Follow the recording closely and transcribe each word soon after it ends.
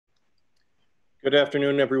Good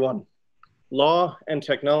afternoon, everyone. Law and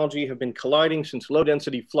technology have been colliding since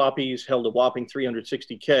low-density floppies held a whopping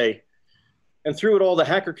 360K. And through it all, the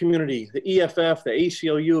hacker community, the EFF, the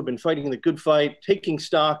ACLU have been fighting the good fight, taking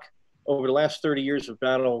stock over the last 30 years of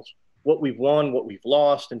battles, what we've won, what we've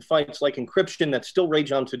lost, and fights like encryption that still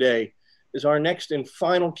rage on today. Is our next and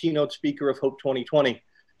final keynote speaker of Hope 2020,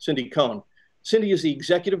 Cindy Cohn. Cindy is the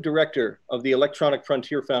executive director of the Electronic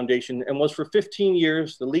Frontier Foundation and was for 15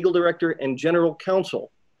 years the legal director and general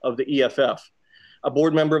counsel of the EFF, a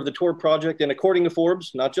board member of the Tor Project, and according to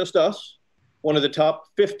Forbes, not just us, one of the top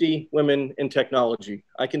 50 women in technology.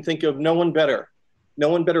 I can think of no one better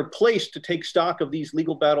placed to take stock of these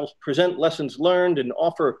legal battles, present lessons learned, and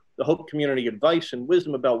offer the Hope community advice and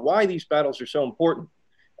wisdom about why these battles are so important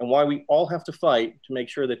and why we all have to fight to make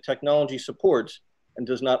sure that technology supports and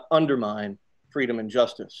does not undermine freedom and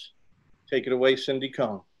justice. Take it away, Cindy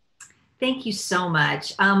Cohn. Thank you so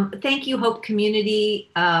much. Thank you, Hope community.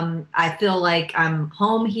 I feel like I'm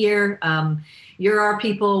home here. You're our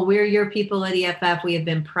people. We're your people at EFF. We have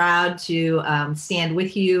been proud to stand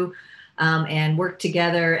with you and work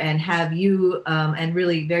together and have you, and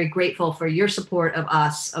really very grateful for your support of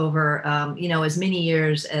us over, as many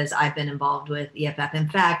years as I've been involved with EFF. In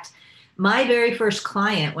fact, my very first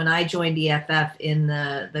client when I joined EFF in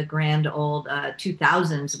the grand old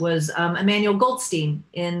 2000s was Emmanuel Goldstein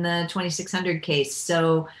in the 2600 case.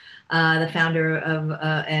 So the founder of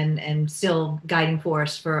and still guiding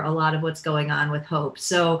force for a lot of what's going on with Hope.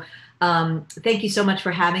 So thank you so much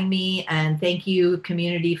for having me, and thank you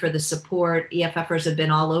community for the support. EFFers have been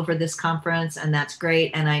all over this conference, and that's great.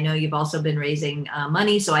 And I know you've also been raising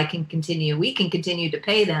money so we can continue to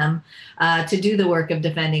pay them to do the work of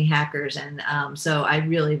defending hackers. And so I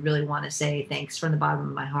really, really want to say thanks from the bottom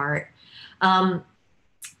of my heart.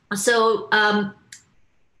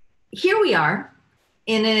 Here we are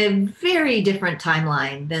in a very different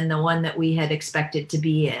timeline than the one that we had expected to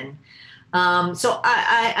be in. So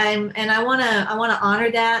I want to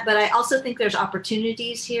honor that, but I also think there's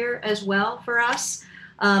opportunities here as well for us.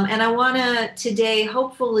 And I want to today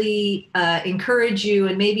hopefully encourage you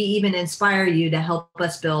and maybe even inspire you to help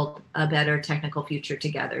us build a better technical future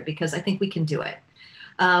together, because I think we can do it.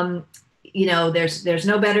 There's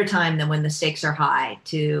no better time than when the stakes are high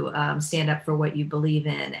to stand up for what you believe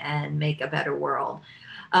in and make a better world.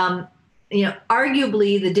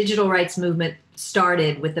 Arguably the digital rights movement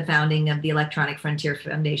started with the founding of the Electronic Frontier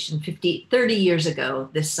Foundation 30 years ago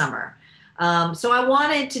this summer. So I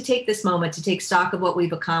wanted to take this moment to take stock of what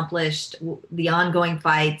we've accomplished, the ongoing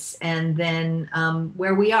fights, and then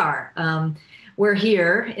where we are. We're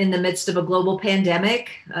here in the midst of a global pandemic,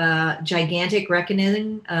 gigantic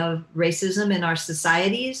reckoning of racism in our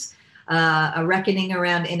societies, a reckoning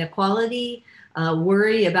around inequality,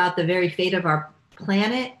 worry about the very fate of our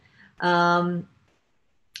planet.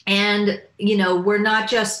 We're not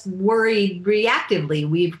just worried reactively.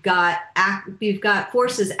 We've got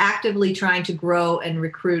forces actively trying to grow and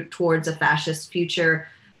recruit towards a fascist future,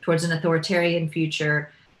 towards an authoritarian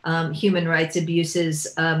future. Human rights abuses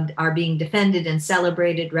are being defended and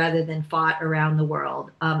celebrated rather than fought around the world.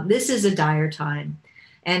 This is a dire time,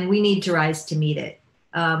 and we need to rise to meet it.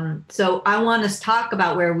 So I want to talk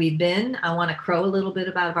about where we've been. I want to crow a little bit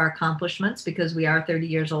about our accomplishments because we are 30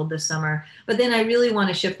 years old this summer. But then I really want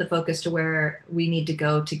to shift the focus to where we need to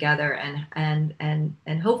go together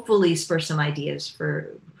and hopefully spur some ideas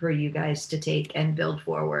for you guys to take and build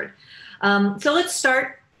forward. So let's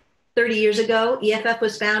start 30 years ago. EFF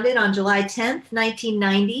was founded on July 10th,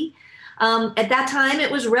 1990. At that time,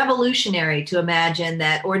 it was revolutionary to imagine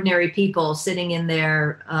that ordinary people sitting in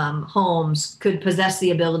their homes could possess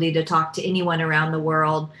the ability to talk to anyone around the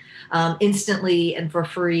world instantly and for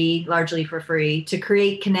free, largely for free, to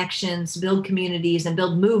create connections, build communities, and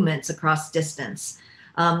build movements across distance,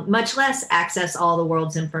 much less access all the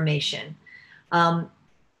world's information.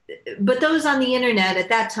 But those on the internet at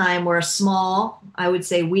that time were small, I would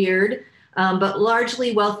say weird, but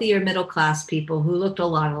largely wealthy or middle-class people who looked a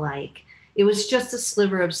lot alike. It was just a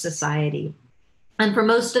sliver of society. And for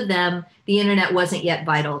most of them, the internet wasn't yet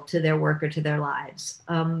vital to their work or to their lives.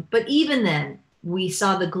 But even then, we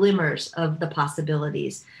saw the glimmers of the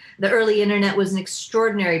possibilities. The early internet was an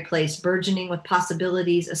extraordinary place, burgeoning with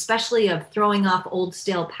possibilities, especially of throwing off old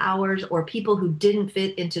stale powers or people who didn't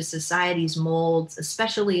fit into society's molds,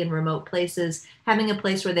 especially in remote places, having a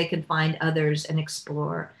place where they could find others and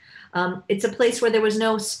explore. It's a place where there was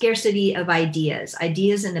no scarcity of ideas.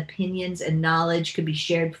 Ideas and opinions and knowledge could be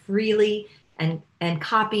shared freely and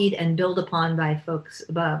copied and built upon by folks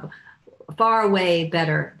above, far away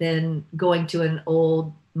better than going to an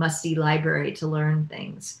old musty library to learn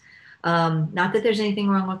things. Not that there's anything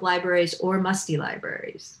wrong with libraries or musty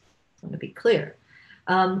libraries. I want to be clear.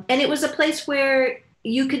 And it was a place where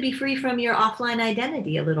you could be free from your offline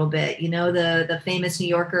identity a little bit. You know, the famous New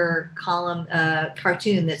Yorker column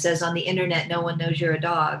cartoon that says, on the internet, no one knows you're a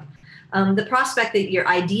dog. The prospect that your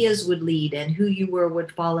ideas would lead and who you were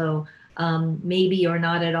would follow, maybe or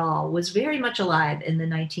not at all, was very much alive in the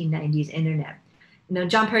 1990s internet. You know,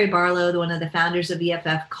 John Perry Barlow, one of the founders of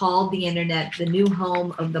EFF, called the internet the new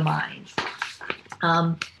home of the mind.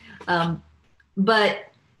 But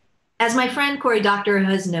as my friend Cory Doctorow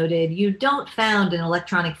has noted, you don't found an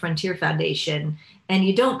Electronic Frontier Foundation, and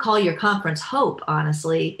you don't call your conference Hope,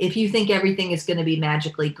 honestly, if you think everything is going to be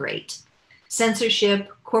magically great.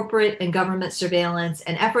 Censorship, corporate and government surveillance,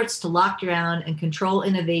 and efforts to lock down and control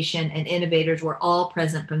innovation and innovators were all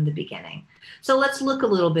present from the beginning. So let's look a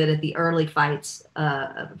little bit at the early fights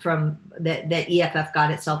that EFF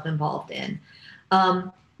got itself involved in.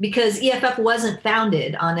 Because EFF wasn't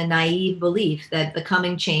founded on a naive belief that the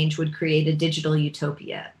coming change would create a digital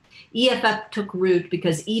utopia. EFF took root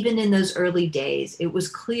because even in those early days, it was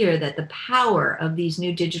clear that the power of these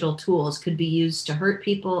new digital tools could be used to hurt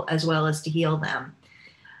people as well as to heal them.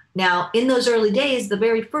 Now, in those early days, the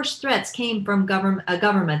very first threats came from a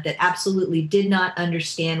government that absolutely did not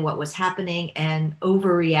understand what was happening and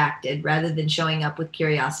overreacted rather than showing up with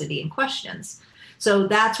curiosity and questions. So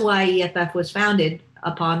that's why EFF was founded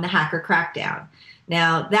upon the hacker crackdown.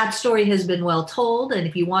 Now, that story has been well told, and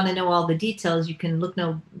if you want to know all the details, you can look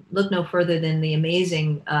no further than the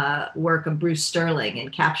amazing work of Bruce Sterling in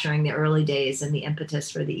capturing the early days and the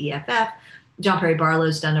impetus for the EFF. John Perry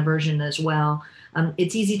Barlow's done a version as well.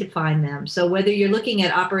 It's easy to find them. So whether you're looking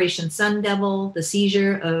at Operation Sun Devil, the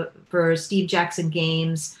seizure for Steve Jackson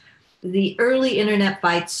Games, the early internet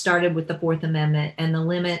fights started with the Fourth Amendment and the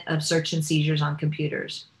limit of search and seizures on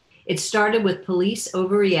computers. It started with police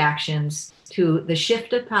overreactions to the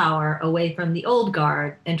shift of power away from the old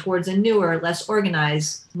guard and towards a newer, less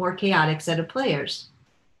organized, more chaotic set of players.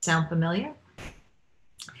 Sound familiar?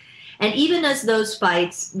 And even as those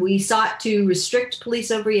fights, we sought to restrict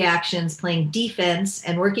police overreactions, playing defense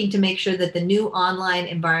and working to make sure that the new online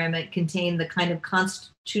environment contained the kind of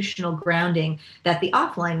constitutional grounding that the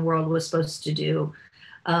offline world was supposed to do.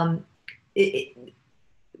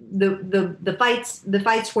 The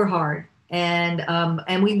fights were hard,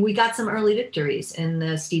 and we got some early victories. In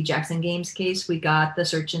the Steve Jackson Games case, we got the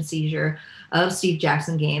search and seizure of Steve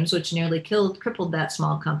Jackson Games, which nearly crippled that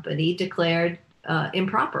small company, declared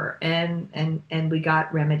improper, and we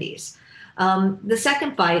got remedies. The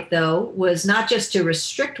second fight, though, was not just to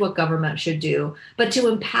restrict what government should do, but to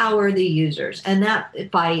empower the users. And that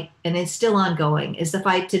fight, and it's still ongoing, is the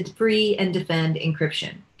fight to free and defend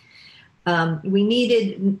encryption. We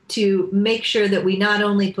needed to make sure that we not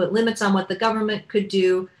only put limits on what the government could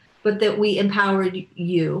do, but that we empowered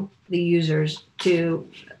you, the users, to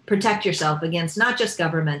protect yourself against not just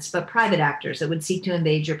governments, but private actors that would seek to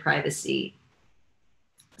invade your privacy.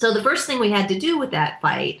 So the first thing we had to do with that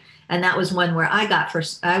fight, and that was one where I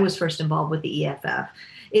was first involved with the EFF,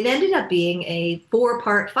 it ended up being a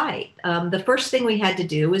 4-part fight. The first thing we had to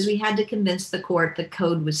do was we had to convince the court that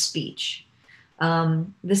code was speech.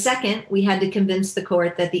 The second, we had to convince the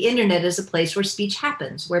court that the internet is a place where speech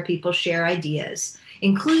happens, where people share ideas,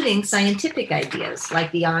 including scientific ideas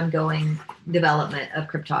like the ongoing development of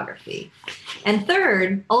cryptography. And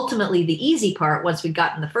third, ultimately the easy part, once we'd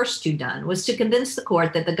gotten the first two done, was to convince the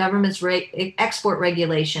court that the government's export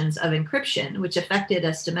regulations of encryption, which affected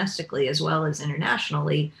us domestically as well as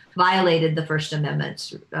internationally, violated the First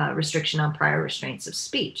Amendment's restriction on prior restraints of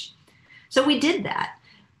speech. So we did that.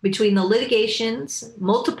 Between the litigations,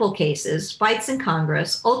 multiple cases, fights in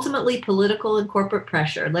Congress, ultimately political and corporate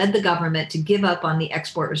pressure led the government to give up on the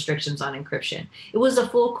export restrictions on encryption. It was a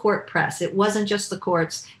full court press. It wasn't just the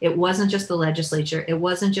courts. It wasn't just the legislature. It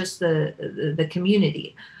wasn't just the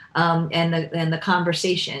community and the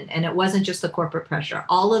conversation. And it wasn't just the corporate pressure.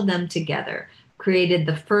 All of them together created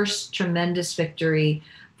the first tremendous victory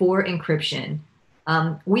for encryption.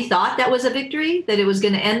 We thought that was a victory, that it was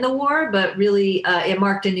going to end the war, but really it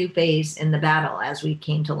marked a new phase in the battle, as we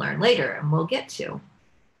came to learn later, and we'll get to.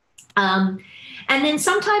 And then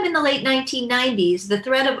sometime in the late 1990s, the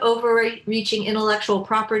threat of overreaching intellectual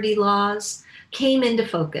property laws came into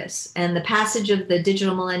focus, and the passage of the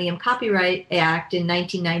Digital Millennium Copyright Act in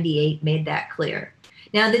 1998 made that clear.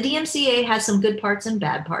 Now, the DMCA has some good parts and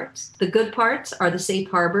bad parts. The good parts are the safe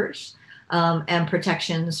harbors and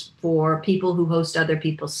protections for people who host other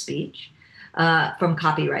people's speech. from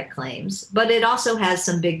copyright claims, but it also has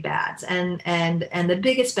some big bads. And the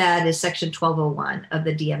biggest bad is Section 1201 of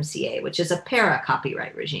the DMCA, which is a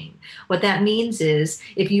para-copyright regime. What that means is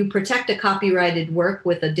if you protect a copyrighted work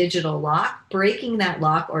with a digital lock, breaking that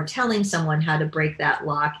lock or telling someone how to break that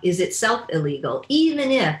lock is itself illegal,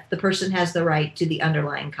 even if the person has the right to the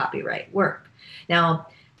underlying copyright work. Now,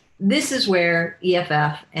 this is where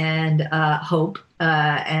EFF and Hope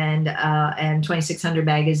and 2600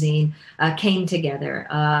 Magazine came together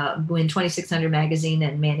when 2600 Magazine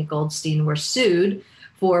and Manny Goldstein were sued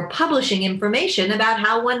for publishing information about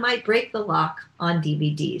how one might break the lock on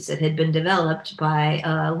DVDs that had been developed by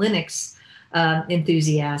a Linux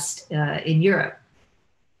enthusiast in Europe.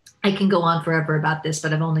 I can go on forever about this,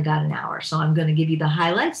 but I've only got an hour, so I'm going to give you the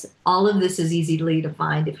highlights. All of this is easily to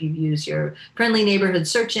find if you use your friendly neighborhood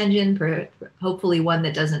search engine, hopefully one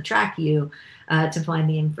that doesn't track you, to find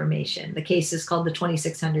the information. The case is called the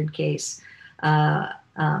 2600 case.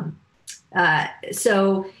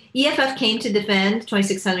 So EFF came to defend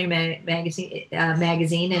 2600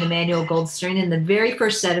 magazine and Emmanuel Goldstein in the very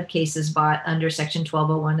first set of cases brought under Section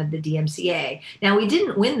 1201 of the DMCA. Now, we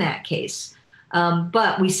didn't win that case.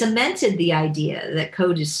 But we cemented the idea that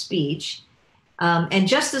code is speech. And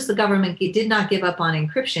just as the government did not give up on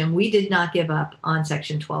encryption, we did not give up on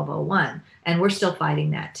Section 1201. And we're still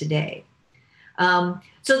fighting that today.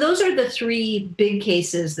 So those are the three big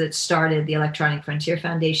cases that started the Electronic Frontier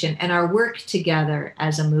Foundation and our work together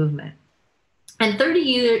as a movement. And 30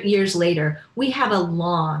 years later, we have a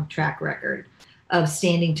long track record of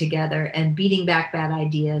standing together and beating back bad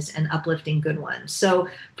ideas and uplifting good ones. So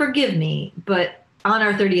forgive me, but on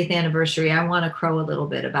our 30th anniversary, I want to crow a little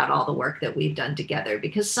bit about all the work that we've done together,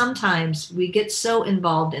 because sometimes we get so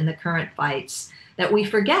involved in the current fights that we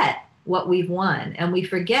forget what we've won, and we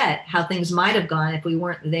forget how things might have gone if we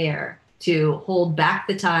weren't there to hold back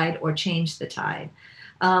the tide or change the tide.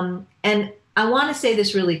 And I want to say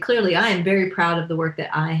this really clearly. I am very proud of the work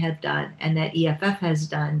that I have done and that EFF has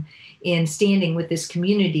done in standing with this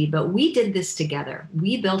community, but we did this together.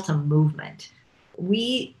 We built a movement.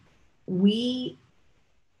 We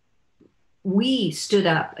stood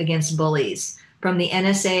up against bullies, from the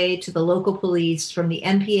NSA to the local police, from the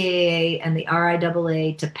MPAA and the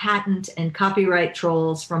RIAA to patent and copyright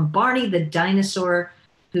trolls, from Barney the dinosaur,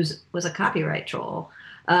 who was a copyright troll,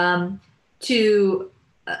 to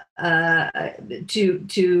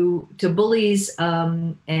bullies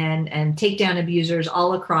and takedown abusers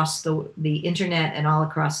all across the internet and all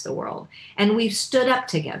across the world. And we've stood up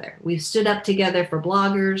together. We've stood up together for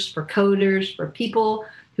bloggers, for coders, for people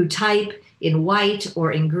who type in white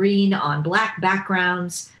or in green on black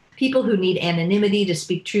backgrounds, people who need anonymity to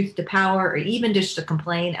speak truth to power, or even just to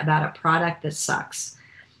complain about a product that sucks.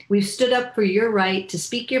 We've stood up for your right to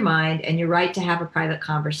speak your mind and your right to have a private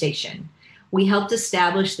conversation. We helped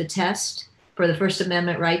establish the test for the First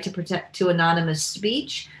Amendment right to anonymous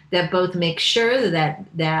speech that both makes sure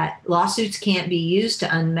that lawsuits can't be used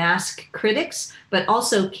to unmask critics, but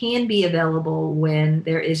also can be available when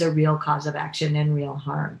there is a real cause of action and real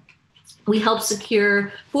harm. We help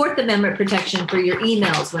secure Fourth Amendment protection for your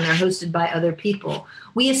emails when they're hosted by other people.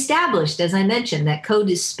 We established, as I mentioned, that code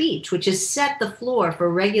is speech, which has set the floor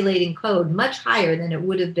for regulating code much higher than it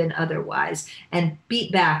would have been otherwise, and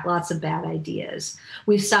beat back lots of bad ideas.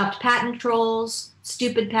 We've stopped patent trolls,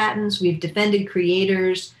 stupid patents. We've defended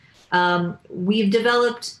creators. We've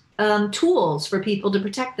developed tools for people to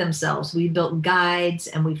protect themselves. We've built guides,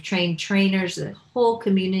 and we've trained trainers, a whole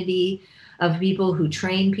community of people who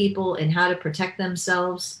train people in how to protect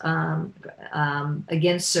themselves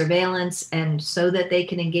against surveillance, and so that they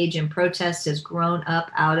can engage in protest has grown up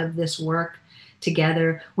out of this work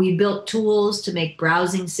together. We built tools to make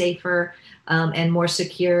browsing safer and more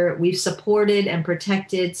secure. We've supported and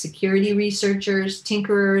protected security researchers,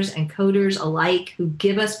 tinkerers, and coders alike who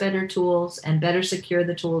give us better tools and better secure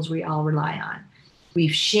the tools we all rely on.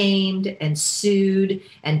 We've shamed and sued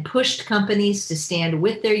and pushed companies to stand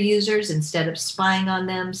with their users instead of spying on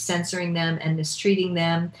them, censoring them, and mistreating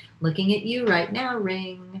them. Looking at you right now,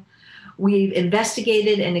 Ring. We've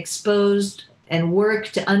investigated and exposed and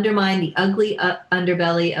worked to undermine the ugly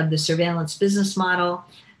underbelly of the surveillance business model.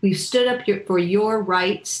 We've stood up for your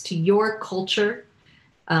rights to your culture,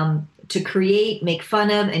 to create, make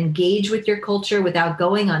fun of, engage with your culture without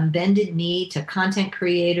going on bended knee to content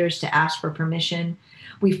creators to ask for permission.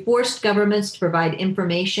 We forced governments to provide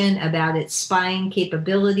information about its spying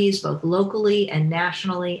capabilities, both locally and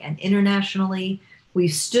nationally and internationally.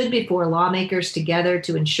 We've stood before lawmakers together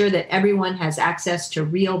to ensure that everyone has access to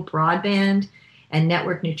real broadband and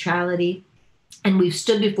network neutrality. And we've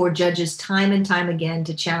stood before judges time and time again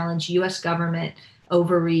to challenge U.S. government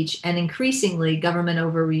overreach, and increasingly government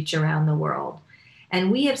overreach around the world. And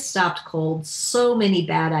we have stopped cold so many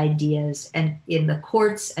bad ideas and in the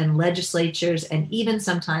courts and legislatures and even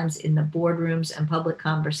sometimes in the boardrooms and public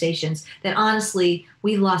conversations that honestly,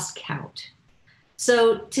 we lost count.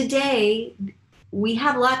 So today, we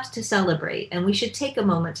have lots to celebrate, and we should take a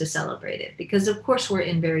moment to celebrate it because, of course, we're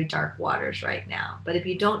in very dark waters right now. But if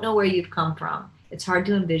you don't know where you've come from, it's hard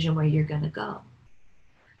to envision where you're going to go.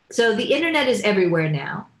 So the internet is everywhere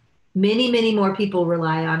now. Many, many more people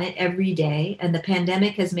rely on it every day, and the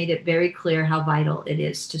pandemic has made it very clear how vital it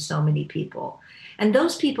is to so many people. And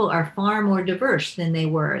those people are far more diverse than they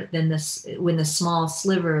were when the small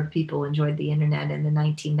sliver of people enjoyed the internet in the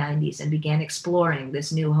 1990s and began exploring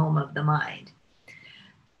this new home of the mind.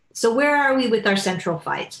 So where are we with our central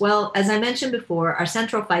fights? Well, as I mentioned before, our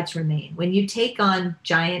central fights remain. When you take on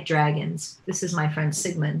giant dragons, this is my friend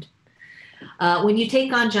Sigmund, when you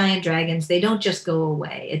take on giant dragons, they don't just go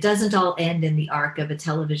away. It doesn't all end in the arc of a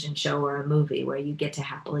television show or a movie where you get to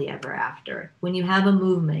happily ever after. When you have a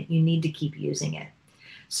movement, you need to keep using it.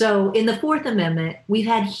 So in the Fourth Amendment, we've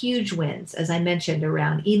had huge wins, as I mentioned,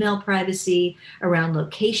 around email privacy, around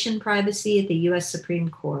location privacy at the US Supreme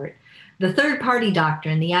Court. The third-party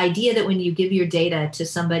doctrine, the idea that when you give your data to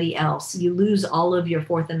somebody else, you lose all of your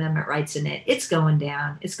Fourth Amendment rights in it, it's going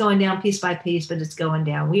down. It's going down piece by piece, but it's going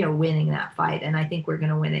down. We are winning that fight, and I think we're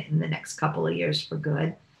going to win it in the next couple of years for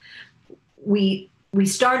good. We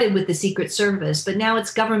started with the Secret Service, but now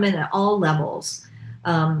it's government at all levels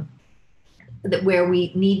where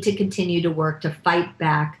we need to continue to work to fight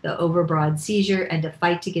back the overbroad seizure and to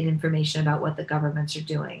fight to get information about what the governments are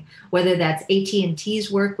doing, whether that's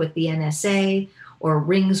AT&T's work with the NSA or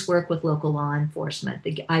Ring's work with local law enforcement.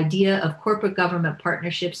 The idea of corporate government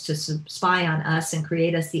partnerships to spy on us and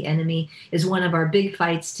create us the enemy is one of our big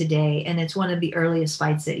fights today, and it's one of the earliest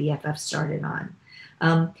fights that EFF started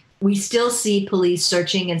on. We still see police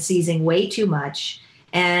searching and seizing way too much.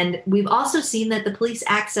 And we've also seen that the police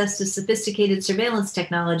access to sophisticated surveillance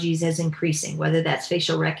technologies is increasing, whether that's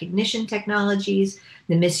facial recognition technologies,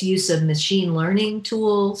 the misuse of machine learning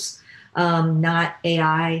tools, not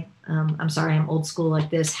AI. I'm sorry, I'm old school like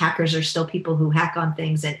this. Hackers are still people who hack on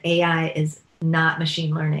things, and AI is not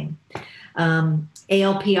machine learning.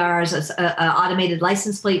 ALPRs, automated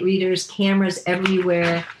license plate readers, cameras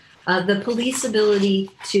everywhere. The police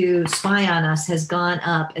ability to spy on us has gone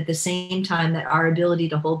up at the same time that our ability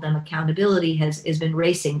to hold them accountability has been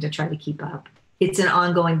racing to try to keep up. It's an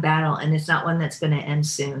ongoing battle, and it's not one that's going to end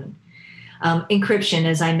soon. Encryption,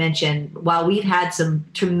 as I mentioned, while we've had some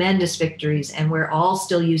tremendous victories and we're all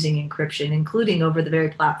still using encryption, including over the very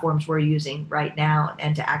platforms we're using right now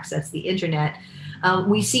and to access the internet,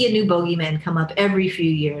 we see a new bogeyman come up every few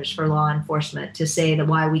years for law enforcement to say that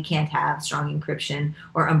why we can't have strong encryption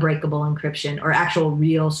or unbreakable encryption or actual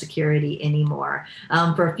real security anymore.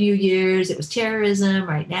 For a few years, it was terrorism.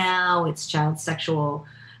 Right now, it's child sexual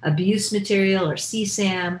abuse material or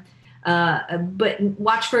CSAM. But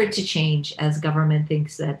watch for it to change as government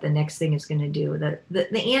thinks that the next thing is going to do.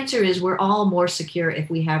 The answer is we're all more secure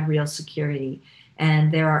if we have real security.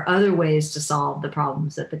 And there are other ways to solve the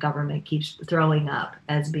problems that the government keeps throwing up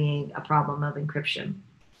as being a problem of encryption.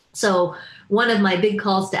 So one of my big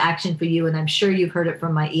calls to action for you, and I'm sure you've heard it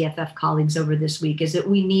from my EFF colleagues over this week, is that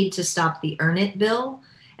we need to stop the Earn It bill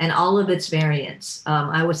and all of its variants.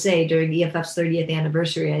 I would say during EFF's 30th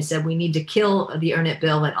anniversary, I said we need to kill the Earn It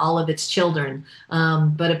bill and all of its children.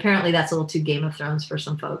 But apparently that's a little too Game of Thrones for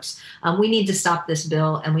some folks. We need to stop this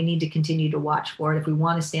bill, and we need to continue to watch for it. If we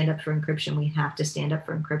want to stand up for encryption, we have to stand up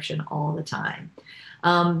for encryption all the time.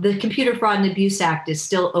 The Computer Fraud and Abuse Act is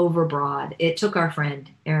still overbroad. It took our friend,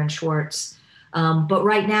 Aaron Swartz. But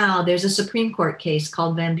right now, there's a Supreme Court case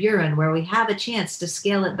called Van Buren where we have a chance to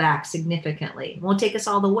scale it back significantly. It won't take us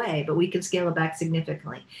all the way, but we can scale it back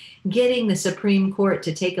significantly. Getting the Supreme Court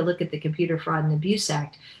to take a look at the Computer Fraud and Abuse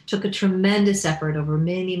Act took a tremendous effort over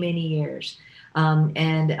many, many years.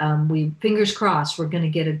 We fingers crossed we're going to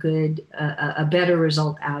get a better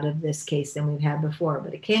result out of this case than we've had before.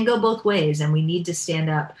 But it can go both ways, and we need to stand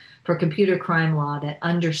up for computer crime law that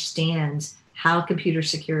understands how computer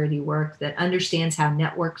security works, that understands how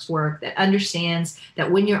networks work, that understands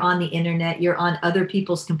that when you're on the internet, you're on other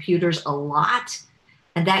people's computers a lot,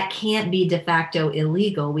 and that can't be de facto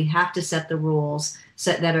illegal. We have to set the rules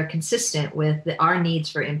that are consistent with our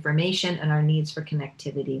needs for information and our needs for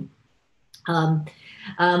connectivity.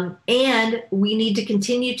 And we need to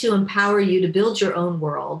continue to empower you to build your own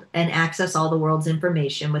world and access all the world's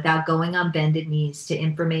information without going on bended knees to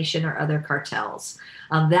information or other cartels.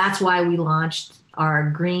 That's why we launched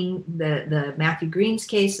the Matthew Green's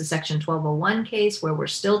case, the Section 1201 case, where we're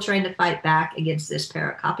still trying to fight back against this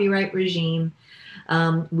para-copyright regime.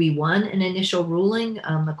 We won an initial ruling.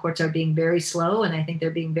 The courts are being very slow, and I think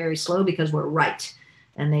they're being very slow because we're right,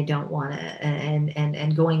 and they don't want to,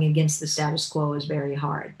 and going against the status quo is very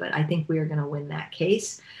hard. But I think we are going to win that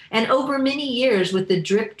case. And over many years, with the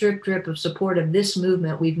drip, drip, drip of support of this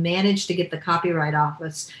movement, we've managed to get the Copyright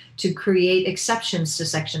Office to create exceptions to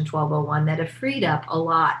Section 1201 that have freed up a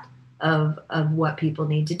lot of what people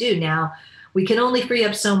need to do. Now, we can only free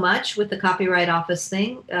up so much with the Copyright Office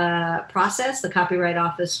process. The Copyright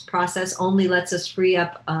Office process only lets us free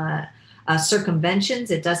up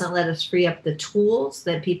circumventions. It doesn't let us free up the tools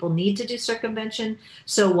that people need to do circumvention.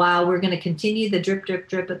 So while we're going to continue the drip, drip,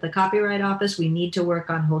 drip at the Copyright Office, we need to work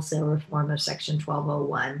on wholesale reform of Section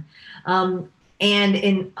 1201.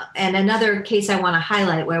 And another case I want to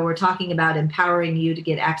highlight, where we're talking about empowering you to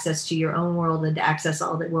get access to your own world and to access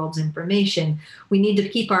all the world's information, we need to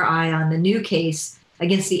keep our eye on the new case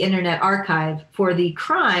against the Internet Archive for the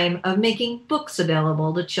crime of making books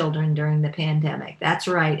available to children during the pandemic. That's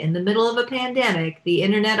right. In the middle of a pandemic, the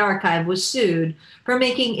Internet Archive was sued for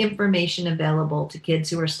making information available to kids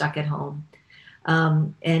who are stuck at home.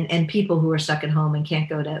 And people who are stuck at home and can't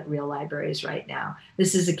go to real libraries right now.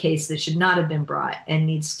 This is a case that should not have been brought and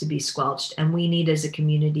needs to be squelched. And we need, as a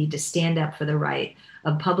community, to stand up for the right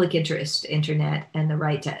of public interest internet and the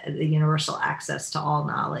right to the universal access to all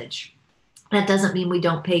knowledge. That doesn't mean we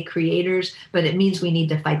don't pay creators, but it means we need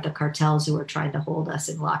to fight the cartels who are trying to hold us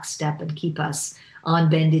in lockstep and keep us on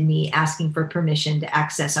bended knee, asking for permission to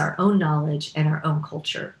access our own knowledge and our own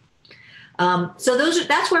culture. So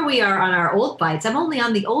that's where we are on our old fights. I'm only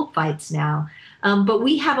on the old fights now, but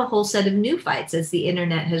we have a whole set of new fights as the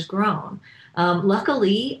internet has grown.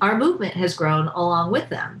 Luckily, our movement has grown along with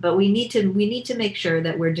them, but we need to make sure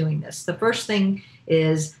that we're doing this. The first thing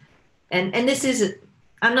is, and this is,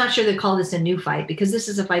 I'm not sure they call this a new fight, because this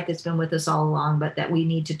is a fight that's been with us all along, but that we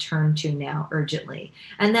need to turn to now urgently.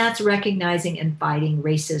 And that's recognizing and fighting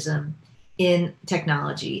racism in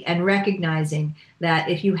technology, and recognizing that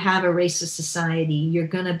if you have a racist society, you're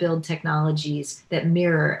going to build technologies that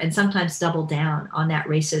mirror and sometimes double down on that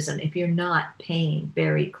racism if you're not paying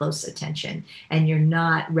very close attention and you're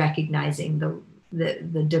not recognizing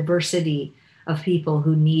the diversity of people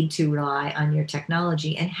who need to rely on your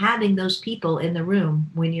technology and having those people in the room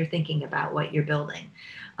when you're thinking about what you're building.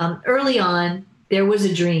 Early on, there was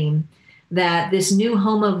a dream that this new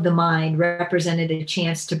home of the mind represented a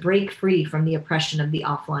chance to break free from the oppression of the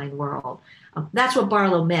offline world. That's what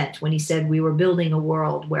Barlow meant when he said we were building a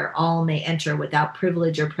world where all may enter without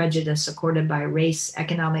privilege or prejudice accorded by race,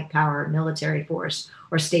 economic power, military force,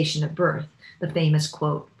 or station of birth, the famous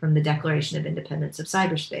quote from the Declaration of Independence of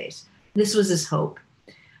Cyberspace. This was his hope,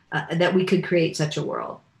 that we could create such a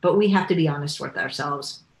world. But we have to be honest with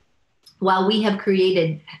ourselves. While we have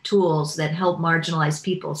created tools that help marginalized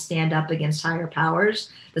people stand up against higher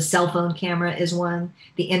powers, the cell phone camera is one,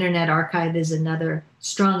 the Internet Archive is another,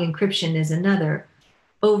 strong encryption is another,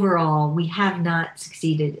 overall, we have not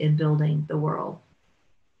succeeded in building the world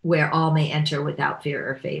where all may enter without fear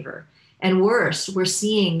or favor. And worse, we're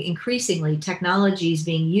seeing increasingly technologies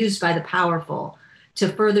being used by the powerful to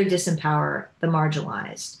further disempower the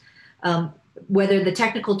marginalized. Whether the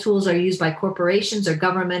technical tools are used by corporations or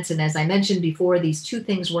governments, and as I mentioned before, these two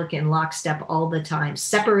things work in lockstep all the time.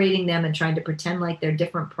 Separating them and trying to pretend like they're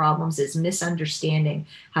different problems is misunderstanding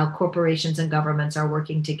how corporations and governments are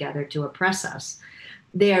working together to oppress us.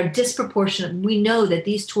 They are disproportionate. We know that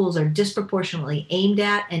these tools are disproportionately aimed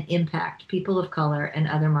at and impact people of color and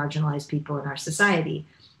other marginalized people in our society,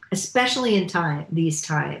 especially in these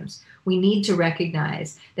times. We need to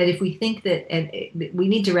recognize that if we think that, and we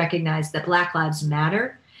need to recognize that Black Lives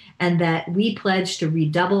Matter, and that we pledge to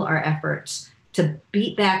redouble our efforts to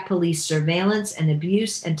beat back police surveillance and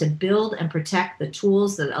abuse, and to build and protect the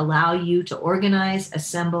tools that allow you to organize,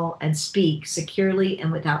 assemble, and speak securely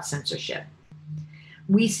and without censorship.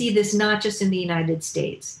 We see this not just in the United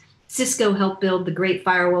States. Cisco helped build the Great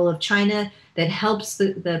Firewall of China that helps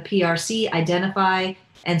the PRC identify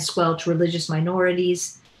and squelch religious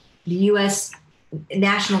minorities. The U.S.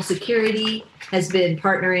 national security has been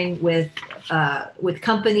partnering with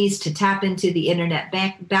companies to tap into the internet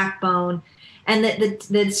backbone, and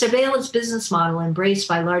the surveillance business model embraced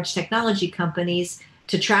by large technology companies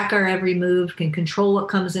to track our every move, can control what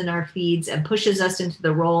comes in our feeds, and pushes us into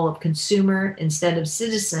the role of consumer instead of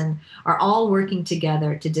citizen, are all working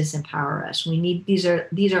together to disempower us.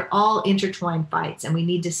 These are all intertwined fights, and we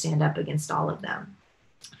need to stand up against all of them.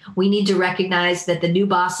 We need to recognize that the new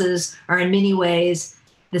bosses are in many ways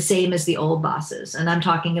the same as the old bosses. And I'm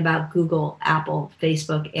talking about Google, Apple,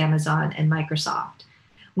 Facebook, Amazon, and Microsoft.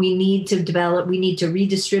 We need to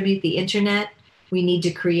redistribute the internet. We need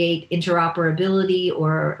to create interoperability,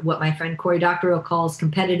 or what my friend Cory Doctorow calls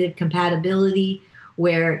competitive compatibility,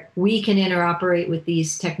 where we can interoperate with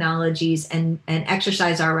these technologies and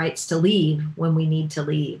exercise our rights to leave when we need to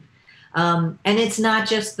leave. And it's not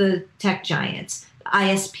just the tech giants,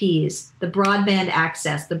 ISPs, the broadband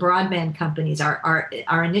access, the broadband companies. Our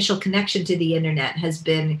initial connection to the internet has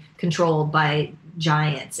been controlled by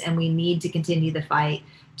giants, and we need to continue the fight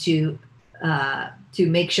to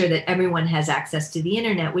make sure that everyone has access to the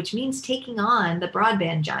internet, which means taking on the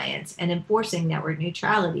broadband giants and enforcing network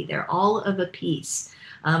neutrality. They're all of a piece.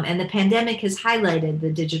 And the pandemic has highlighted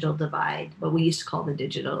the digital divide, what we used to call the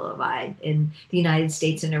digital divide in the United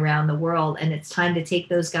States and around the world. And it's time to take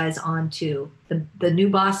those guys on too. The new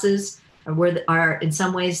bosses are in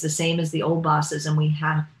some ways the same as the old bosses, and we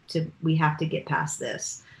have to get past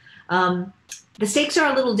this. The stakes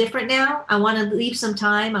are a little different now. I want to leave some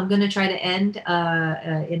time. I'm going to try to end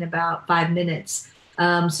in about 5 minutes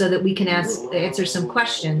so that we can answer some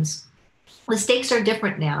questions. The stakes are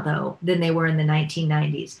different now, though, than they were in the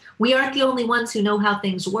 1990s. We aren't the only ones who know how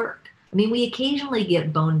things work. I mean, we occasionally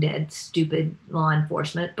get bone dead, stupid law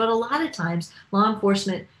enforcement, but a lot of times law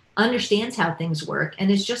enforcement understands how things work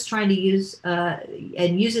and is just trying to use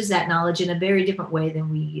and uses that knowledge in a very different way than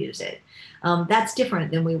we use it. That's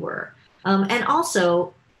different than we were. And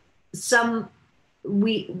also,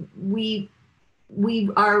 we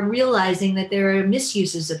are realizing that there are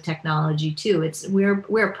misuses of technology too.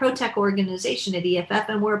 We're a pro-tech organization at EFF,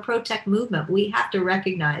 and we're a pro-tech movement. We have to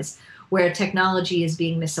recognize where technology is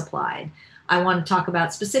being misapplied. I want to talk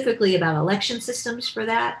specifically about election systems for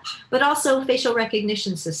that, but also facial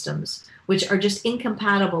recognition systems, which are just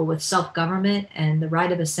incompatible with self-government and the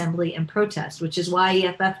right of assembly and protest, which is why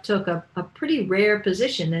EFF took a pretty rare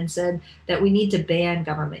position and said that we need to ban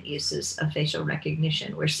government uses of facial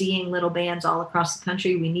recognition. We're seeing little bans all across the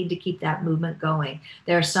country. We need to keep that movement going.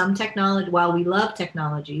 There are some technology, while we love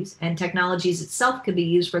technologies, and technologies itself can be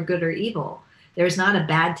used for good or evil, there's not a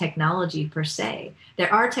bad technology per se.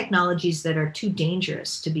 There are technologies that are too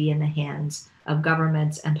dangerous to be in the hands of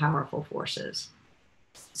governments and powerful forces.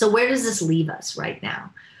 So where does this leave us right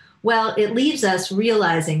now? Well, it leaves us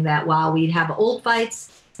realizing that while we have old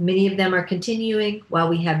fights, many of them are continuing. While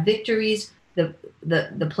we have victories,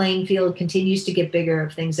 the playing field continues to get bigger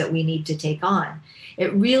of things that we need to take on.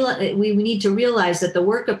 We need to realize that the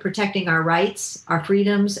work of protecting our rights, our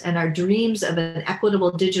freedoms, and our dreams of an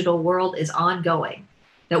equitable digital world is ongoing,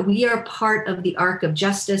 that we are part of the arc of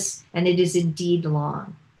justice, and it is indeed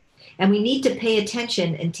long. And we need to pay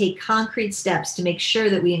attention and take concrete steps to make sure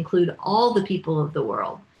that we include all the people of the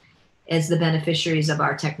world as the beneficiaries of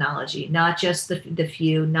our technology, not just the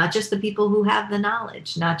few, not just the people who have the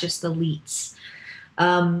knowledge, not just the elites.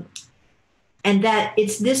 And that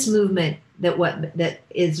it's this movement that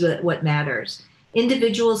is what matters.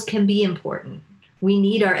 Individuals can be important. We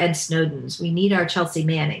need our Ed Snowdens, we need our Chelsea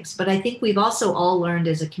Mannings, but I think we've also all learned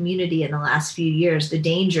as a community in the last few years the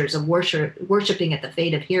dangers of worshiping at the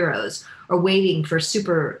fate of heroes or waiting for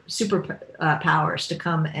super powers to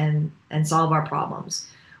come and solve our problems.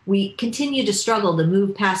 We continue to struggle to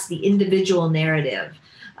move past the individual narrative,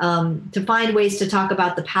 to find ways to talk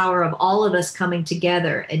about the power of all of us coming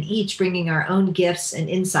together and each bringing our own gifts and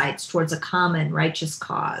insights towards a common righteous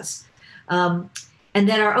cause. And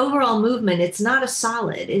that our overall movement, it's not a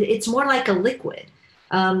solid, it's more like a liquid.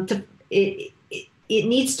 It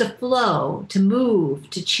needs to flow, to move,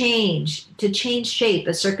 to change shape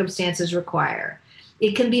as circumstances require.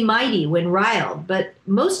 It can be mighty when riled, but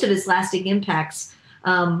most of its lasting impacts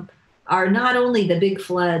are not only the big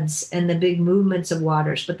floods and the big movements of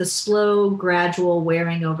waters, but the slow, gradual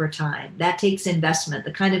wearing over time. That takes investment,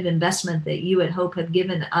 the kind of investment that you at Hope have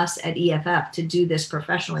given us at EFF to do this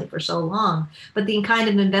professionally for so long, but the kind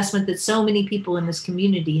of investment that so many people in this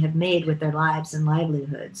community have made with their lives and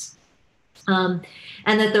livelihoods. And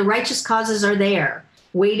that the righteous causes are there,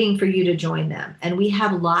 waiting for you to join them. And we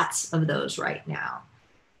have lots of those right now,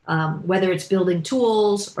 whether it's building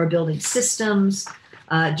tools or building systems,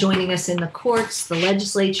 joining us in the courts, the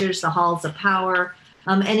legislatures, the halls of power,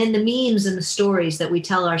 and in the memes and the stories that we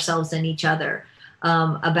tell ourselves and each other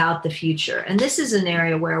about the future. And this is an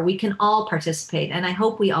area where we can all participate, and I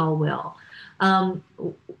hope we all will.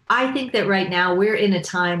 I think that right now we're in a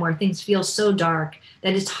time where things feel so dark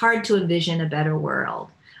that it's hard to envision a better world.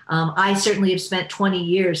 I certainly have spent 20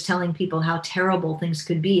 years telling people how terrible things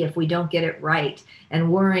could be if we don't get it right,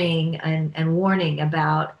 and worrying and warning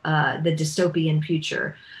about the dystopian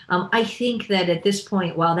future. I think that at this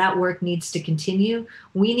point, while that work needs to continue,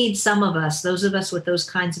 we need some of us, those of us with those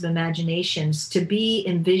kinds of imaginations, to be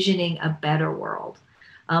envisioning a better world.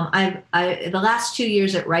 The last 2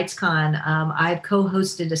 years at RightsCon, I've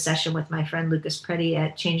co-hosted a session with my friend Lucas Preddy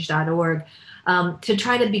at change.org to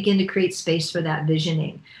try to begin to create space for that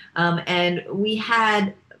visioning. And we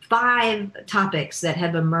had 5 topics that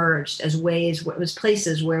have emerged as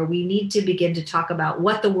places where we need to begin to talk about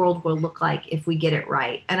what the world will look like if we get it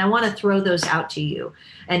right. And I want to throw those out to you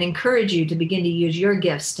and encourage you to begin to use your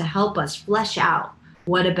gifts to help us flesh out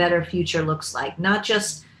what a better future looks like, not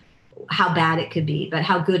just how bad it could be, but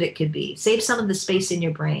how good it could be. Save some of the space in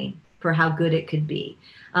your brain for how good it could be.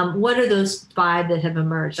 What are those 5 that have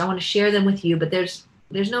emerged? I want to share them with you, but there's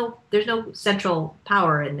no central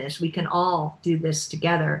power in this. We can all do this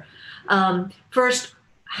together. First,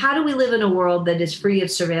 how do we live in a world that is free of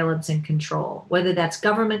surveillance and control, whether that's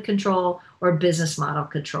government control or business model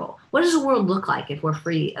control? What does the world look like if we're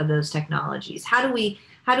free of those technologies? How do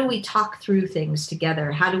we talk through things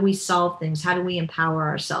together? How do we solve things? How do we empower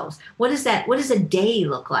ourselves? What does a day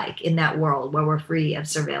look like in that world where we're free of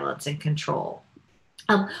surveillance and control?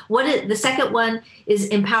 The second one is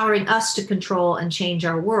empowering us to control and change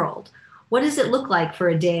our world. What does it look like for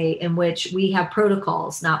a day in which we have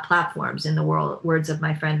protocols, not platforms, in the words of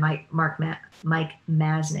my friend Mike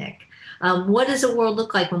Masnick? What does the world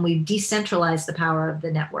look like when we decentralize the power of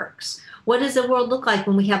the networks? What does the world look like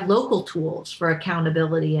when we have local tools for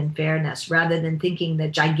accountability and fairness, rather than thinking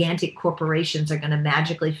that gigantic corporations are going to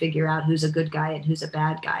magically figure out who's a good guy and who's a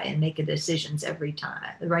bad guy and make the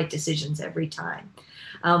right decisions every time?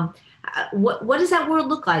 What does that world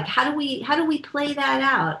look like? How do we play that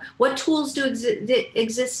out? What tools do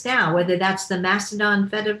exist now, whether that's the Mastodon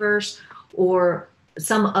Fediverse or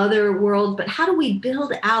some other world, but how do we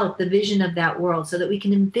build out the vision of that world so that we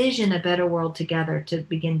can envision a better world together to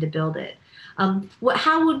begin to build it?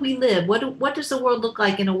 How would we live? What does the world look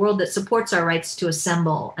like in a world that supports our rights to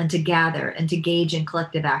assemble and to gather and to engage in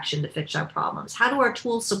collective action to fix our problems? How do our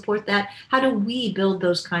tools support that? How do we build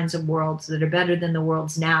those kinds of worlds that are better than the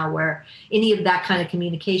worlds now, where any of that kind of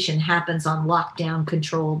communication happens on lockdown,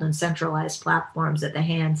 controlled, and centralized platforms at the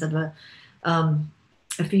hands of a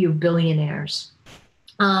few billionaires?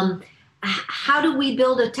 How do we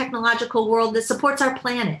build a technological world that supports our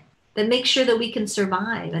planet, that makes sure that we can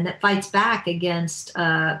survive and that fights back against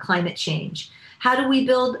climate change? How do we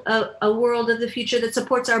build a world of the future that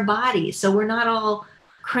supports our bodies so we're not all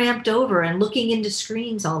cramped over and looking into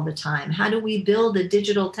screens all the time? How do we build a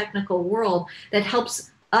digital technical world that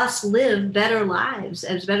helps us live better lives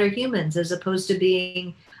as better humans, as opposed to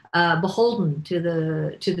being beholden to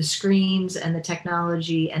the screens and the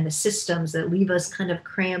technology and the systems that leave us kind of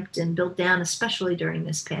cramped and built down, especially during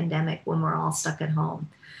this pandemic when we're all stuck at home?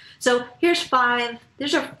 So these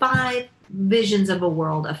are 5 visions of a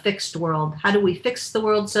world, a fixed world. How do we fix the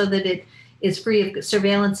world so that it is free of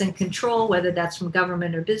surveillance and control, whether that's from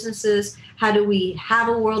government or businesses? How do we have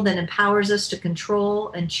a world that empowers us to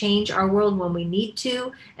control and change our world when we need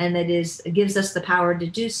to, and that gives us the power to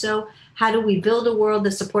do so? How do we build a world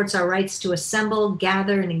that supports our rights to assemble,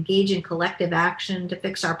 gather, and engage in collective action to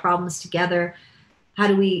fix our problems together? How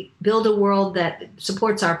do we build a world that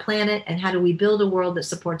supports our planet? And how do we build a world that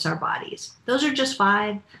supports our bodies? Those are just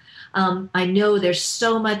 5. I know there's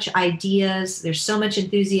so much ideas, there's so much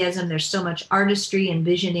enthusiasm, there's so much artistry and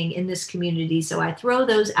visioning in this community. So I throw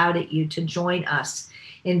those out at you to join us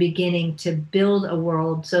in beginning to build a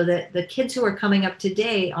world so that the kids who are coming up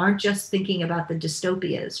today aren't just thinking about the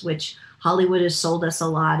dystopias, which Hollywood has sold us a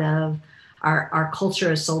lot of, our culture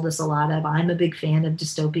has sold us a lot of. I'm a big fan of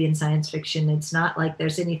dystopian science fiction. It's not like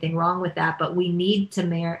there's anything wrong with that, but we need to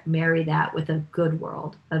marry that with a good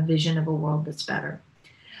world, a vision of a world that's better.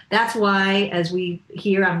 That's why, as we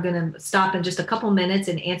hear, I'm going to stop in just a couple minutes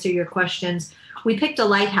and answer your questions. We picked a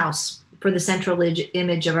lighthouse for the central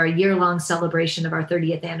image of our year-long celebration of our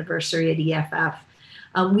 30th anniversary at EFF.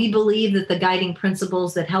 We believe that the guiding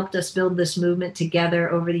principles that helped us build this movement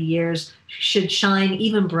together over the years should shine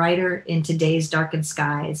even brighter in today's darkened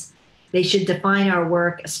skies. They should define our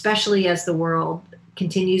work, especially as the world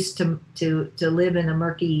continues to live in a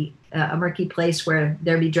murky place where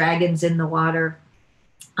there be dragons in the water.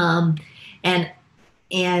 And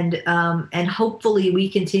hopefully we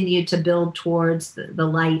continue to build towards the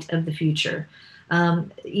light of the future.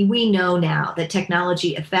 We know now that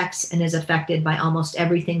technology affects and is affected by almost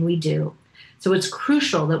everything we do. So it's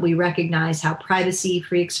crucial that we recognize how privacy,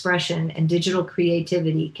 free expression, and digital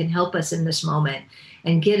creativity can help us in this moment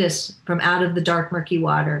and get us from out of the dark, murky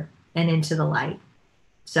water and into the light.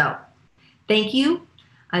 So thank you.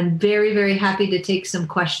 I'm very, very happy to take some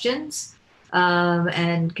questions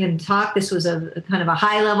and can talk. This was a kind of a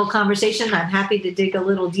high level conversation. I'm happy to dig a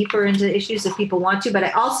little deeper into issues if people want to, but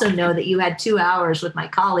I also know that you had 2 hours with my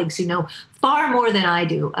colleagues who know far more than I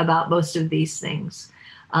do about most of these things.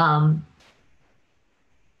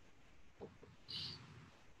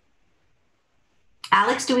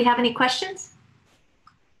 Alex, do we have any questions?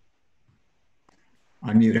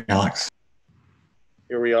 Unmute Alex.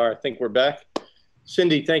 Here we are. I think we're back.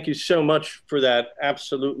 Cindy, thank you so much for that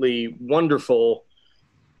absolutely wonderful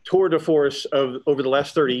tour de force of over the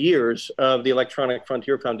last 30 years of the Electronic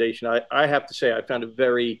Frontier Foundation. I have to say I found it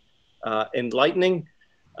very enlightening.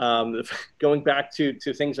 Going back to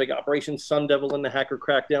things like Operation Sun Devil and the Hacker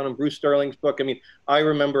Crackdown and Bruce Sterling's book. I mean, I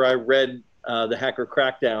remember I read the Hacker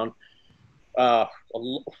Crackdown. I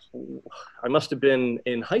must have been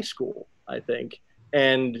in high school, I think.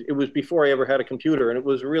 And it was before I ever had a computer. And it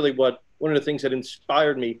was really one of the things that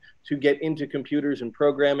inspired me to get into computers and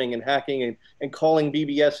programming and hacking and calling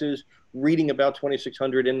BBSs, reading about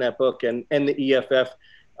 2600 in that book and the EFF.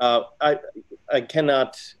 I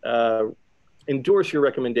cannot endorse your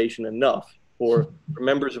recommendation enough for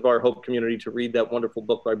members of our Hope community to read that wonderful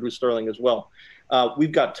book by Bruce Sterling as well.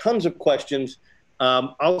 We've got tons of questions.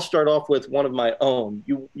 I'll start off with one of my own.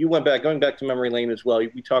 You went back, going back to memory lane as well.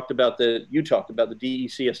 You talked about the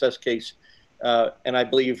DECSS case, and I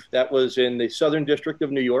believe that was in the Southern District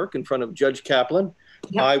of New York in front of Judge Kaplan.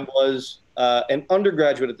 Yep. I was an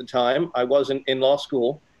undergraduate at the time. I wasn't in law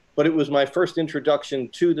school, but it was my first introduction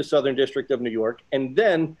to the Southern District of New York, and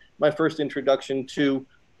then my first introduction to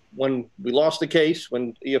when we lost the case,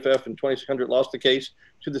 when EFF and 2600 lost the case,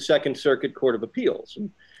 to the Second Circuit Court of Appeals.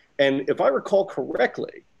 And if I recall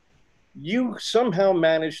correctly, you somehow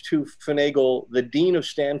managed to finagle the dean of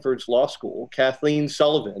Stanford's law school, Kathleen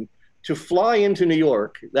Sullivan, to fly into New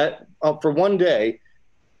York for one day,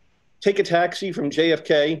 take a taxi from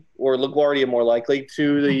JFK or LaGuardia more likely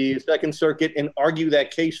to the Second Circuit and argue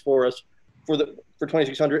that case for us for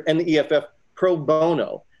 2600 and the EFF pro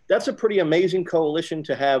bono. That's a pretty amazing coalition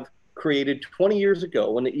to have created 20 years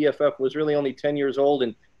ago when the EFF was really only 10 years old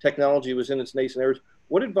and technology was in its nascent years.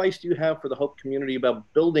 What advice do you have for the Hope community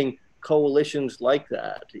about building coalitions like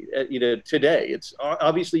that today? It's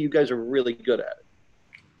obviously you guys are really good at it.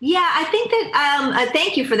 Yeah, I think that,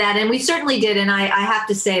 thank you for that. And we certainly did. And I have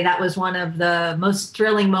to say that was one of the most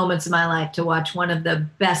thrilling moments of my life to watch one of the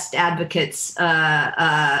best advocates of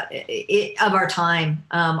our time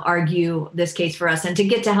argue this case for us and to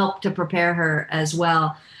get to help to prepare her as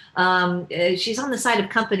well. She's on the side of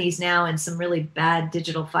companies now in some really bad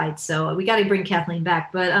digital fights. So we got to bring Kathleen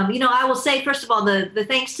back. But, I will say, first of all, the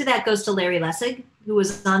thanks to that goes to Larry Lessig, who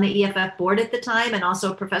was on the EFF board at the time, and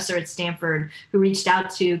also a professor at Stanford who reached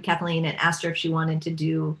out to Kathleen and asked her if she wanted to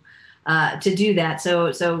do that. So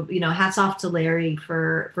hats off to Larry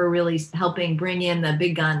for really helping bring in the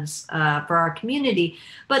big guns for our community.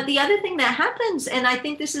 But the other thing that happens, and I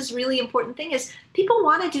think this is really important thing, is people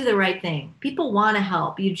want to do the right thing. People want to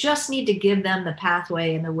help. You just need to give them the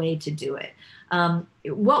pathway and the way to do it.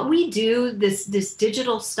 What we do, this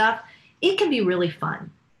digital stuff, it can be really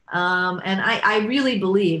fun. And I really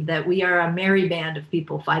believe that we are a merry band of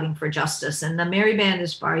people fighting for justice. And the merry band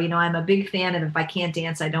is far, I'm a big fan of if I can't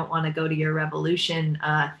dance, I don't want to go to your revolution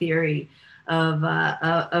theory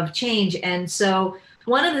of change. And so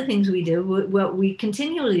one of the things we do, what we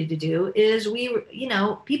continually to do is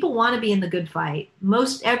people want to be in the good fight.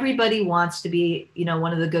 Everybody wants to be,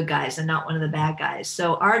 one of the good guys and not one of the bad guys.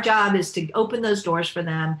 So our job is to open those doors for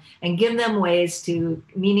them and give them ways to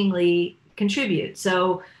meaningfully contribute.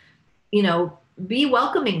 So, be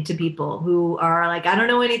welcoming to people who are like, I don't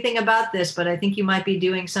know anything about this, but I think you might be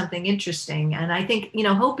doing something interesting. And I think,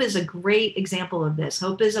 Hope is a great example of this.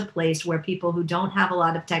 Hope is a place where people who don't have a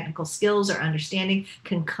lot of technical skills or understanding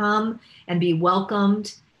can come and be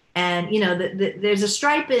welcomed. And, there's a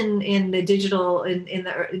stripe in the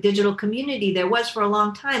digital community. There was for a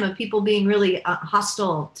long time of people being really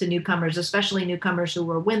hostile to newcomers, especially newcomers who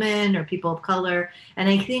were women or people of color. And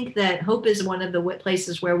I think that Hope is one of the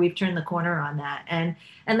places where we've turned the corner on that. And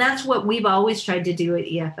that's what we've always tried to do at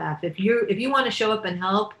EFF. If you want to show up and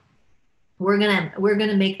help, we're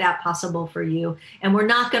gonna make that possible for you. And we're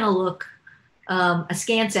not gonna look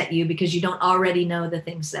askance at you because you don't already know the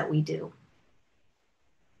things that we do.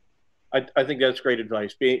 I think that's great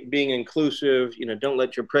advice. Being inclusive, don't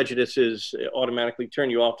let your prejudices automatically turn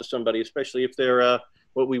you off to somebody, especially if they're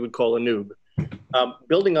what we would call a noob.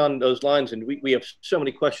 Building on those lines, and we have so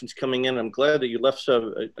many questions coming in. I'm glad that you left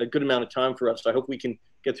a good amount of time for us. I hope we can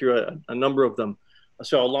get through a number of them.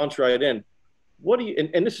 So I'll launch right in. What do you,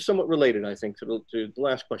 and this is somewhat related, I think, to the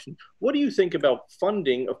last question. What do you think about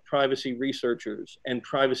funding of privacy researchers and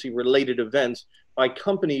privacy-related events by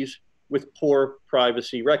companies with poor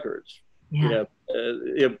privacy records? Yeah.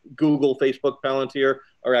 Google, Facebook, Palantir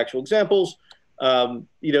are actual examples.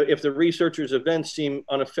 If the researchers' events seem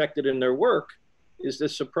unaffected in their work, is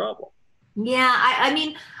this a problem? Yeah, I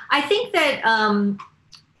mean, I think that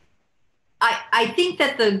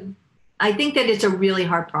I think that it's a really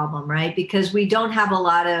hard problem, right? Because we don't have a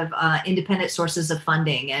lot of independent sources of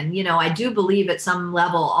funding. And, I do believe at some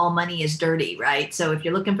level, all money is dirty, right? So if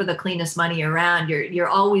you're looking for the cleanest money around, you're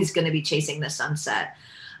always going to be chasing the sunset.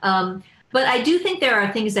 But I do think there are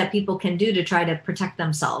things that people can do to try to protect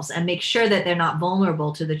themselves and make sure that they're not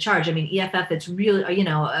vulnerable to the charge. I mean, EFF, it's really,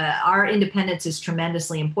 our independence is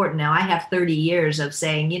tremendously important. Now, I have 30 years of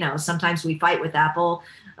saying, sometimes we fight with Apple.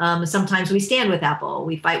 Sometimes we stand with Apple.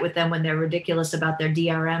 We fight with them when they're ridiculous about their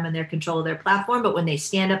DRM and their control of their platform. But when they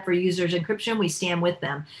stand up for users encryption, we stand with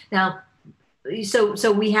them. Now,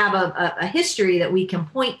 so we have a history that we can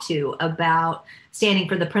point to about standing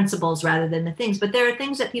for the principles rather than the things. But there are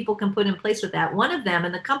things that people can put in place with that. One of them,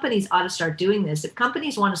 and the companies ought to start doing this, if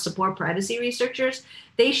companies want to support privacy researchers,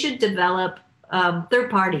 they should develop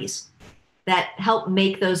third parties that help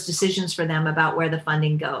make those decisions for them about where the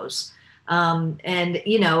funding goes. It's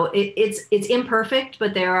imperfect,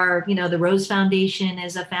 but there are, the Rose Foundation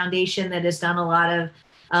is a foundation that has done a lot of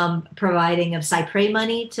providing of Cypre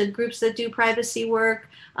money to groups that do privacy work.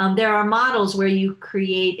 There are models where you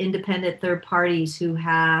create independent third parties who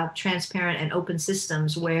have transparent and open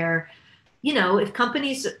systems where, if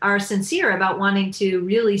companies are sincere about wanting to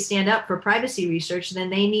really stand up for privacy research, then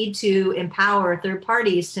they need to empower third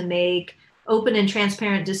parties to make open and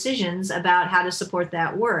transparent decisions about how to support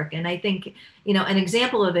that work. And I think, an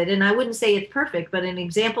example of it, and I wouldn't say it's perfect, but an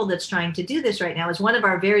example that's trying to do this right now is one of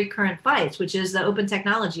our very current fights, which is the Open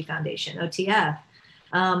Technology Foundation, OTF,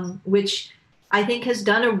 which I think has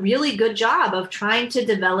done a really good job of trying to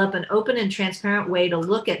develop an open and transparent way to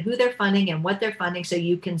look at who they're funding and what they're funding so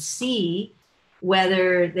you can see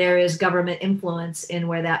whether there is government influence in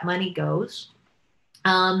where that money goes.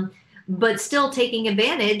 But still taking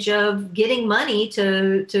advantage of getting money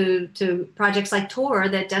to projects like Tor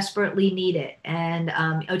that desperately need it. And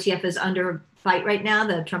OTF is under fight right now.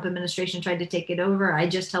 The Trump administration tried to take it over. I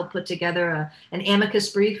just helped put together an amicus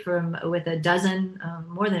brief with a dozen,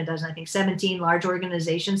 more than a dozen, I think 17 large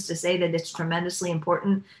organizations to say that it's tremendously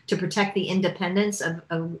important to protect the independence of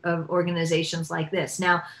organizations like this.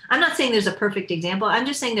 Now, I'm not saying there's a perfect example. I'm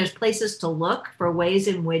just saying there's places to look for ways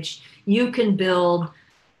in which you can build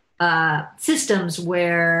systems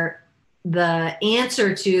where the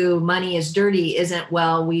answer to money is dirty isn't,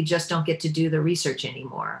 well, we just don't get to do the research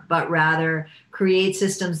anymore, but rather create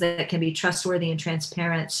systems that can be trustworthy and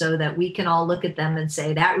transparent so that we can all look at them and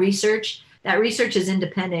say that research is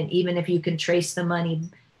independent, even if you can trace the money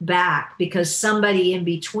back because somebody in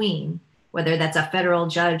between, whether that's a federal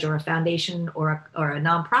judge or a foundation or a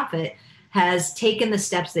nonprofit, has taken the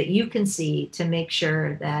steps that you can see to make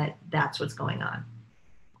sure that that's what's going on.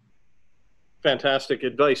 Fantastic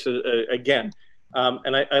advice again.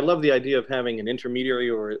 And I love the idea of having an intermediary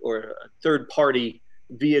or a third party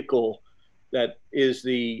vehicle that is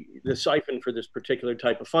the siphon for this particular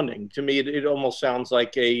type of funding. To me, it almost sounds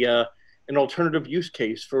like an alternative use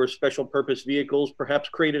case for special purpose vehicles, perhaps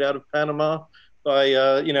created out of Panama by,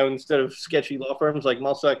 instead of sketchy law firms like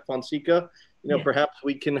Mossack Fonseca, perhaps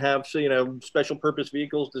we can have, special purpose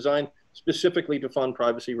vehicles designed specifically to fund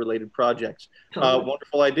privacy related projects. Totally.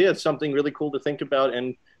 Wonderful idea. It's something really cool to think about,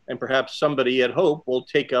 and perhaps somebody at Hope will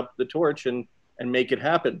take up the torch and make it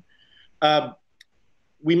happen.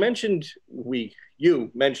 You mentioned the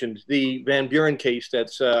Van Buren case.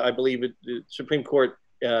 That's, I believe, the Supreme Court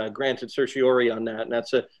granted certiorari on that, and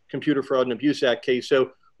that's a Computer Fraud and Abuse Act case.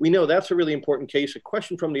 So we know that's a really important case. A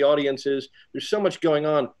question from the audience is, there's so much going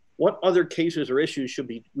on. What other cases or issues should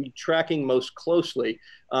we be tracking most closely,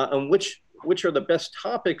 and which are the best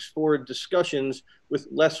topics for discussions with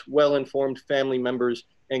less well-informed family members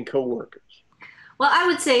and coworkers? Well, I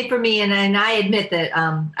would say for me, and I admit that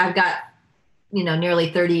I've got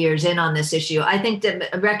nearly 30 years in on this issue. I think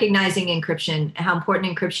that recognizing encryption, how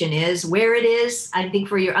important encryption is, where it is, I think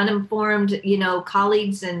for your uninformed,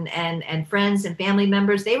 colleagues and friends and family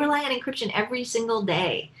members, they rely on encryption every single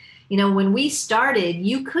day. When we started,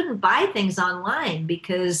 you couldn't buy things online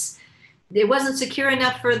because it wasn't secure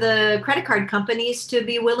enough for the credit card companies to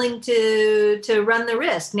be willing to run the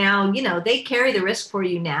risk. Now, they carry the risk for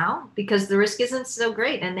you now because the risk isn't so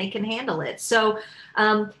great and they can handle it. So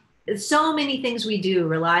so many things we do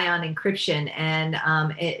rely on encryption, and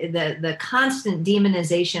the constant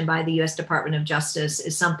demonization by the U.S. Department of Justice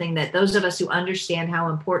is something that those of us who understand how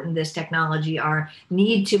important this technology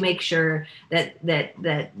need to make sure that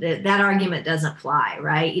argument doesn't fly,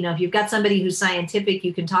 right? If you've got somebody who's scientific,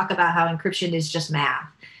 you can talk about how encryption is just math,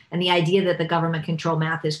 and the idea that the government control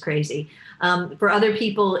math is crazy. For other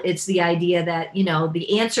people, it's the idea that,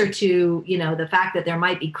 the answer to, the fact that there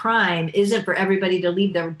might be crime isn't for everybody to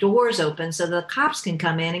leave their doors open so the cops can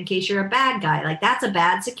come in case you're a bad guy. Like, that's a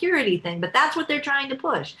bad security thing, but that's what they're trying to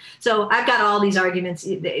push. So I've got all these arguments.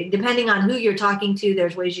 Depending on who you're talking to,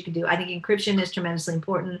 there's ways you can do. I think encryption is tremendously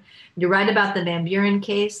important. You're right about the Van Buren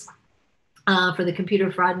case for the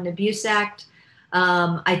Computer Fraud and Abuse Act.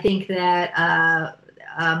 I think that,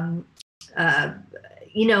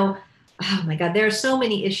 oh my God, there are so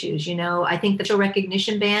many issues. I think the facial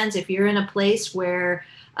recognition bans, if you're in a place where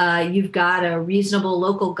you've got a reasonable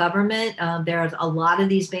local government, there are a lot of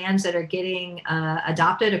these bans that are getting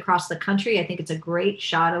adopted across the country. I think it's a great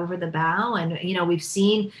shot over the bow. And, we've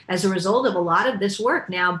seen as a result of a lot of this work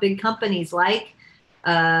now, big companies like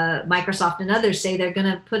Microsoft and others say they're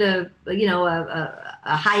going to put a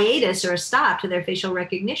hiatus or a stop to their facial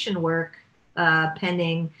recognition work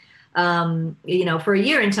pending for a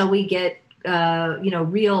year until we get,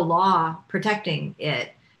 real law protecting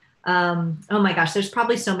it. Oh my gosh, there's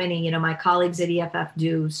probably so many, my colleagues at EFF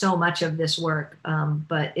do so much of this work.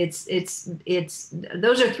 But it's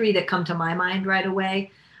those are three that come to my mind right away.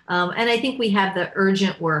 And I think we have the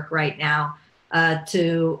urgent work right now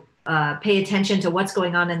to pay attention to what's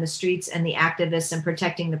going on in the streets and the activists and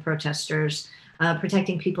protecting the protesters.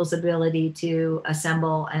 Protecting people's ability to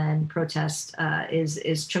assemble and protest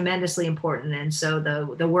is tremendously important. And so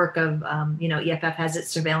the work of, EFF has its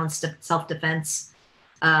surveillance self-defense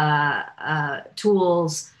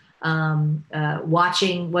tools,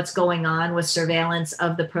 watching what's going on with surveillance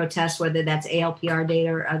of the protests, whether that's ALPR data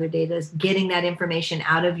or other data, getting that information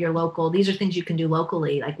out of your local. These are things you can do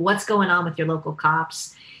locally, like what's going on with your local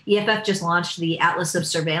cops. EFF just launched the Atlas of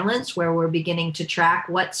Surveillance, where we're beginning to track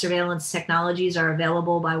what surveillance technologies are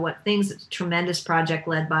available by what things. It's a tremendous project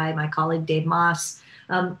led by my colleague, Dave Moss.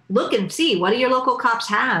 Look and see, what do your local cops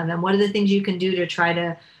have? And what are the things you can do to try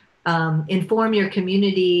to inform your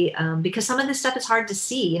community? Because some of this stuff is hard to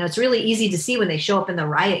see. It's really easy to see when they show up in the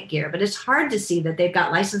riot gear, but it's hard to see that they've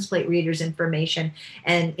got license plate readers information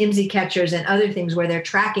and IMSI catchers and other things where they're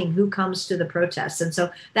tracking who comes to the protests. And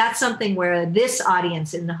so that's something where this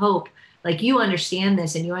audience, in the hope, like, you understand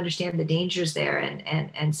this and you understand the dangers there,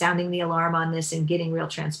 and sounding the alarm on this and getting real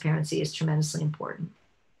transparency is tremendously important.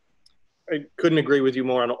 I couldn't agree with you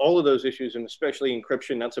more on all of those issues, and especially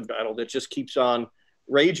encryption. That's a battle that just keeps on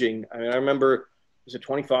raging. I mean, I remember, was it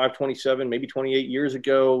 25, 27, maybe 28 years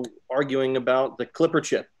ago, arguing about the Clipper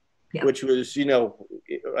chip, yeah, which was,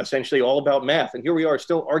 essentially all about math. And here we are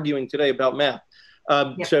still arguing today about math.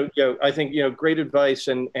 Yeah. So, I think, great advice,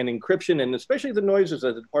 and encryption, and especially the noises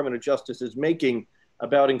that the Department of Justice is making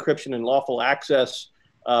about encryption and lawful access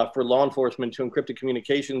for law enforcement to encrypted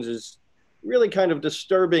communications is really kind of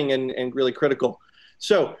disturbing and really critical.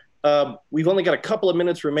 So, we've only got a couple of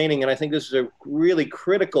minutes remaining, and I think this is a really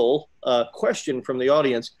critical question from the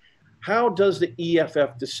audience. How does the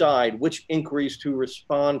EFF decide which inquiries to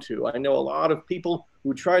respond to? I know a lot of people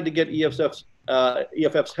who tried to get EFF's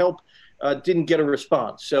help didn't get a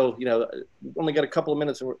response. So, we've only got a couple of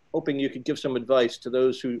minutes, and we're hoping you could give some advice to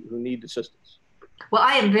those who need assistance. Well,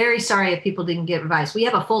 I am very sorry if people didn't get advice. We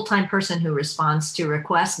have a full-time person who responds to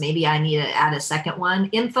requests. Maybe I need to add a second one.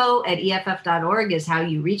 info@EFF.org is how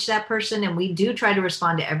you reach that person, and we do try to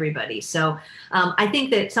respond to everybody. So I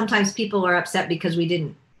think that sometimes people are upset because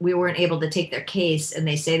we weren't able to take their case, and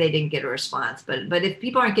they say they didn't get a response. But if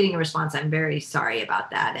people aren't getting a response, I'm very sorry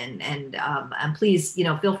about that. And please,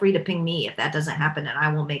 feel free to ping me if that doesn't happen, and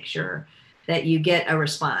I will make sure that you get a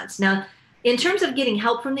response. Now, in terms of getting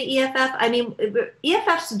help from the EFF, I mean,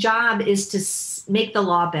 EFF's job is to make the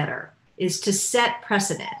law better, is to set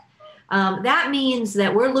precedent. That means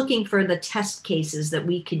that we're looking for the test cases that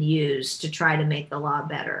we can use to try to make the law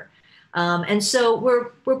better. And so we're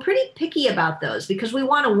pretty picky about those because we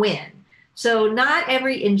want to win. So not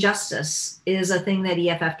every injustice is a thing that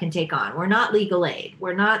EFF can take on. We're not legal aid.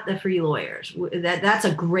 We're not the free lawyers. That's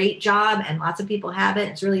a great job, and lots of people have it.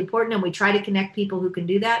 It's really important, and we try to connect people who can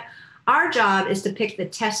do that. Our job is to pick the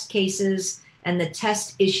test cases and the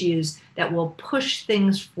test issues that will push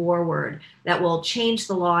things forward, that will change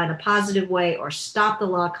the law in a positive way or stop the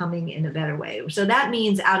law coming in a better way. So that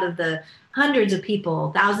means out of the hundreds of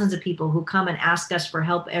people, thousands of people who come and ask us for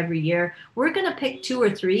help every year, we're going to pick 2 or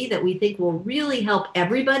 3 that we think will really help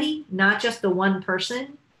everybody, not just the one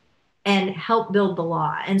person, and help build the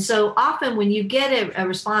law. And so often when you get a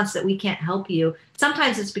response that we can't help you,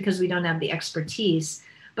 sometimes it's because we don't have the expertise.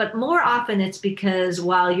 But more often it's because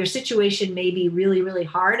while your situation may be really, really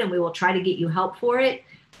hard and we will try to get you help for it,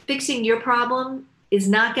 fixing your problem is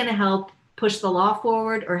not going to help push the law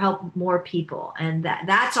forward or help more people. And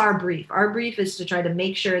that's our brief. Our brief is to try to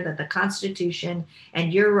make sure that the Constitution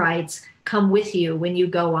and your rights come with you when you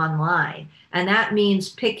go online. And that means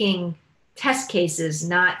picking test cases,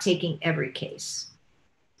 not taking every case.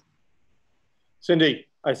 Cindy,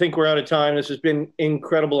 I think we're out of time. This has been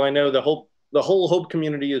incredible. I know the whole Hope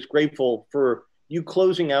community is grateful for you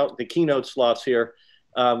closing out the keynote slots here.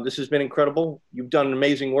 This has been incredible. You've done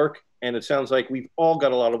amazing work, and it sounds like we've all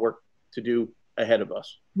got a lot of work to do ahead of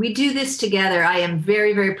us. We do this together. I am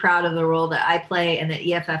very, very proud of the role that I play and that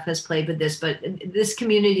EFF has played with this, but this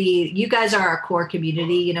community, you guys are our core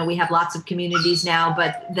community. You know, we have lots of communities now,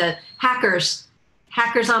 but the hackers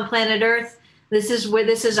on planet Earth, this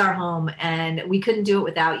is our home, and we couldn't do it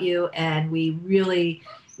without you. And we really,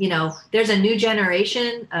 you know, there's a new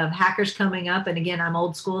generation of hackers coming up. And again, I'm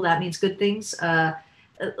old school. That means good things.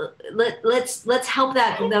 Let's help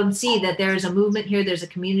them see that there's a movement here, there's a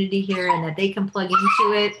community here, and that they can plug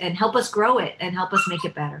into it and help us grow it and help us make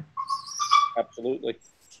it better. Absolutely.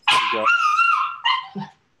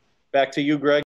 Back to you, Greg.